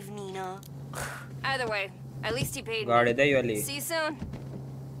drive, Nina. Either way, at least he paid गाड़ी दे me. वाली। See you soon.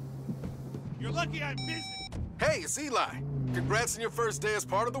 You're lucky I'm busy. Hey, it's Eli. Congrats on your first day as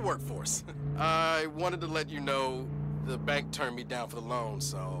part of the workforce. I wanted to let you know the bank turned me down for the loan,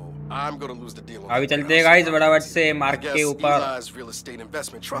 so I'm going to lose the deal. अभी चलते हैं guys बराबर से mark के ऊपर। Eli's real estate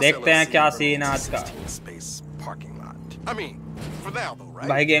investment trust देखते हैं क्या सीन LLC आज का। 16 space parking lot. I mean, for now though, right?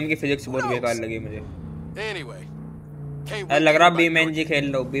 भाई गेम की फिजिक्स बहुत बेकार लगी मुझे। Anyway, can't अरे wait लग to रहा get back BeamNG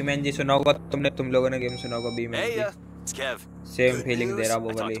खेल लो। BeamNG सुना होगा तुमने, तुम लोगों ने गेम सुना होगा Hey, BeamNG। it's Kev. Same Good feeling they news, रहा वो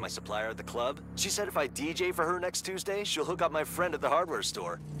I talked वाली। to my supplier at the club. She said if I DJ for her next Tuesday, she'll hook up my friend at the hardware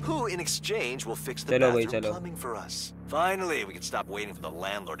store, who in exchange will fix the चलो भाई, bathroom चलो। plumbing for us. Finally, we can stop waiting for the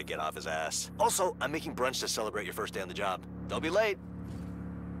landlord to get off his ass. Also, I'm making brunch to celebrate your first day on the job. Don't be late.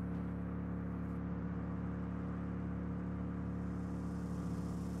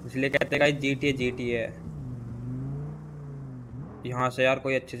 इसलिए कहते हैं guys GTA है। यहाँ से यार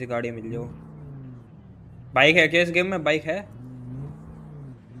कोई अच्छी सी गाड़ी मिल जाओ। बाइक है क्या इस गेम में? बाइक है?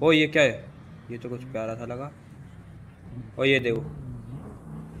 ओ ये क्या है? ये तो कुछ प्यारा सा लगा। ओ ये देखो,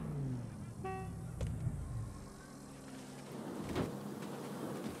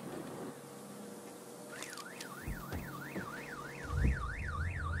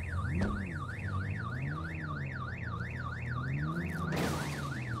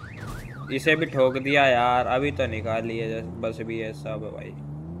 इसे भी ठोक दिया यार। अभी तो निकाल लिए बस भी है सब भाई।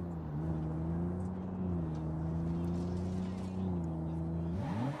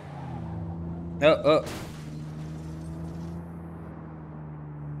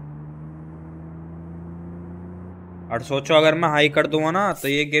 और सोचो अगर मैं हाई कर दूंगा ना तो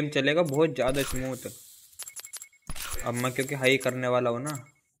ये गेम चलेगा बहुत ज्यादा स्मूथ। अब मैं क्योंकि हाई करने वाला हूँ ना,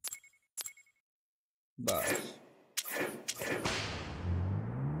 बस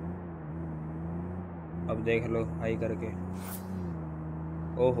अब देख लो हाई करके।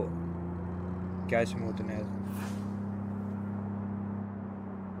 ओहो क्या स्मूथनेस।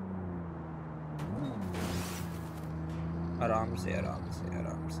 आराम से आराम से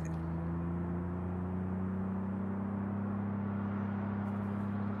आराम से।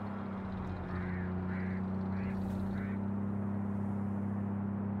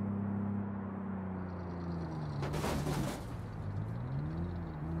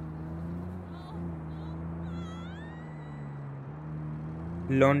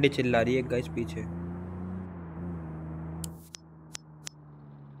 लौंडी चिल्ला रही है गाइस पीछे।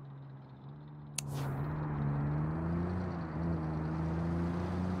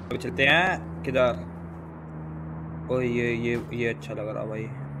 अब चलते हैं किधर? ओ ये अच्छा लग रहा भाई।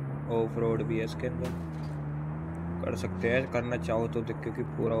 ऑफ रोड भी है इसके अंदर, कर सकते हैं करना चाहो तो, क्योंकि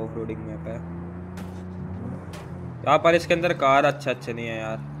पूरा ऑफ रोडिंग मैप है। यहाँ पर इसके अंदर कार अच्छा नहीं है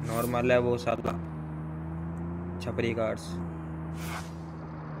यार, नॉर्मल है वो साला छपरी कार्स।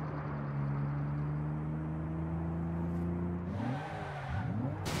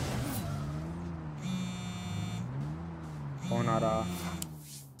 फोन आ रहा,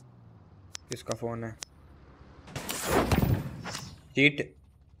 किसका फोन है? Cheat,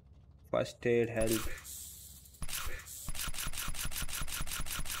 first aid, help.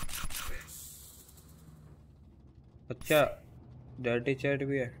 अच्छा, डर्टी चैट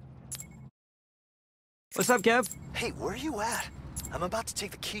भी है। What's up, Kev? Hey, where are you at? I'm about to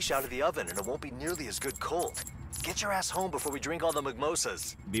take the quiche out of the oven, and it won't be nearly as good cold. Get your ass home before we drink all the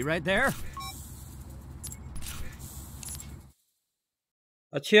mimosas. Be right there.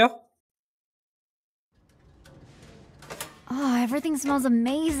 अच्छा, Oh, everything smells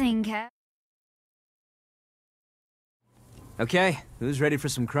amazing, Kev. Okay, who's ready for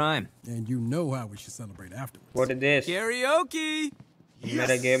some crime? And you know how we should celebrate afterwards. what is this? Karaoke!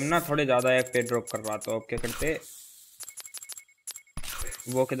 मेरा game ना थोड़े ज्यादा active drop कर रहा, तो अब क्या करते?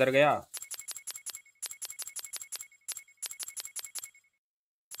 वो किधर गया?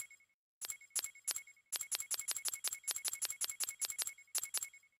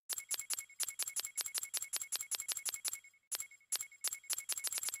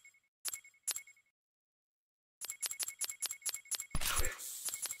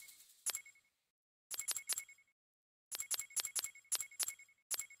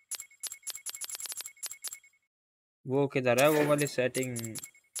 वो किधर है? वो वाली सेटिंग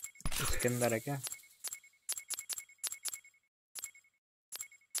इसके अंदर है क्या?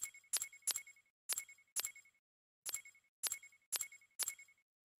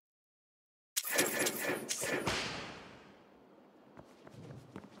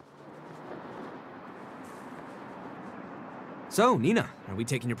 So, Nina, are we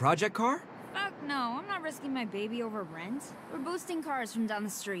taking your project car? Fuck no, I'm not risking my baby over rent. We're boosting cars from down the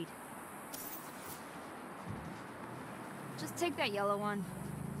street. Just take that yellow one.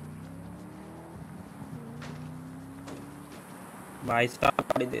 भाई साहब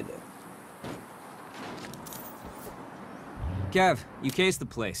गाड़ी दे दो। Kev, you cased the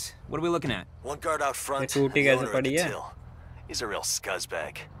place. What are we looking at? One guard out front, ये टूटी the कैसे owner at पड़ी the है? till. He's a real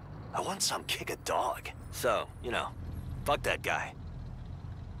scuzzbag. I want some kick a dog. So, you know, fuck that guy.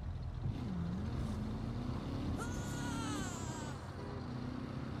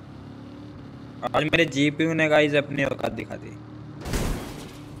 आज मेरे GPU ने guys अपनी औकात दिखा दी,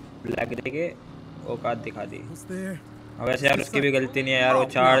 ब्लैक डे के औकात दिखा दी। अब वैसे यार उसकी भी गलती नहीं है यार, वो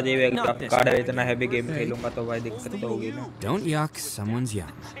 4 जीबी ग्राफिक कार्ड है, इतना हैवी गेम खेलूंगा तो भाई दिक्कत तो होगी ना। Don't yuck someone's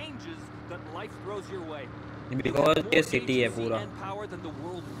yum. Because ये सिटी है पूरा।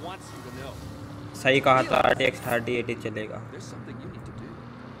 सही कहा था, RTX 3080 चलेगा।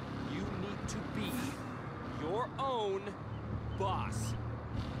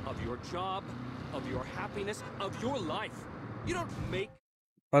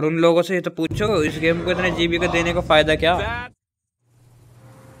 और उन लोगों से ये तो पूछो इस गेम को इतने जीबी का देने का फायदा क्या?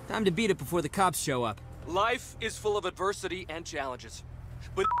 Time to beat it before the cops show up. Life is full of adversity and challenges.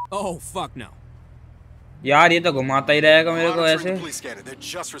 But oh fuck no. यार ये तो घुमाता ही रहेगा मेरे को ऐसे। They're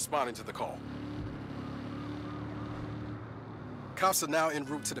just responding to the call. Cops are now en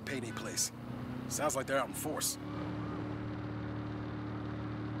route to the payday place. Sounds like they're out in force.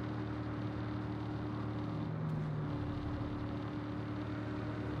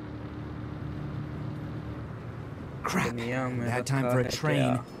 Crap. Bad time for a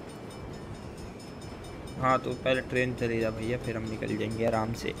train. हाँ तो पहले ट्रेन चली जा भैया, फिर हम निकल जाएंगे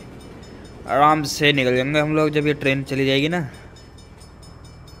आराम से। आराम से निकल जाएंगे हम लोग जब ये ट्रेन चली जाएगी ना।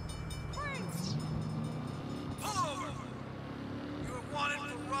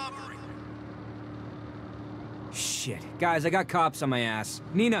 Shit. Guys, I got cops on my ass.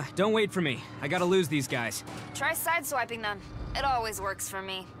 Nina, don't wait for me. I gotta lose these guys. Try sideswiping them. It always works for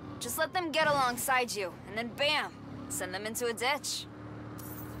me. Just let them get alongside you, and then bam! Send them into a ditch.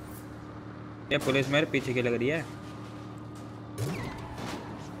 ये police मेरे पीछे की लग रही है।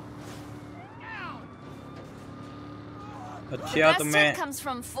 अच्छा तो मैं comes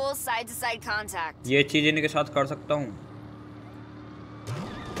from full side-to-side contact. ये चीज इनके साथ कर सकता हूँ।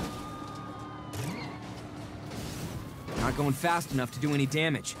 Not going fast enough to do any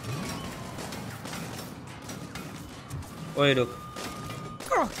damage. ओए रुक।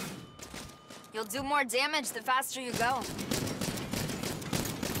 You'll do more damage the faster you go.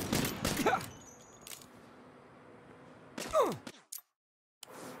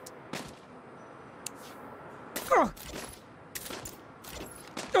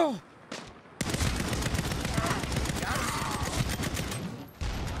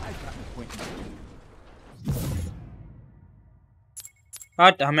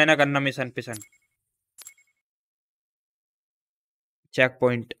 हट, हमें ना करना mission पिशन। Check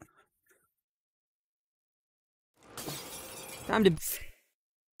point. Time to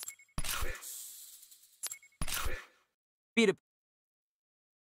beat a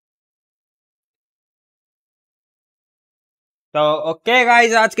तो ओके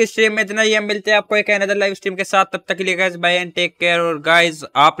गाइज, आज के स्ट्रीम में इतना ही। हम मिलते हैं आपको एक अनदर लाइव स्ट्रीम के साथ। तब तक के लिए guys bye and take care. और गाइज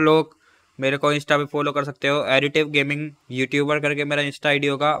आप लोग मेरे को इंस्टा पे फॉलो कर सकते हो, एडिटिव गेमिंग यूट्यूबर करके मेरा इंस्टा आईडी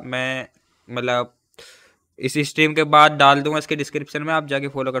होगा। मैं मतलब इस स्ट्रीम के बाद डाल दूंगा इसके डिस्क्रिप्शन में, आप जाके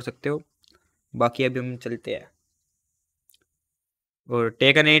फॉलो कर सकते हो। बाकी अभी हम चलते हैं। और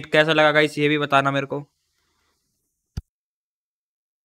टेक एन 8 कैसा लगा गाइस ये भी बताना मेरे को।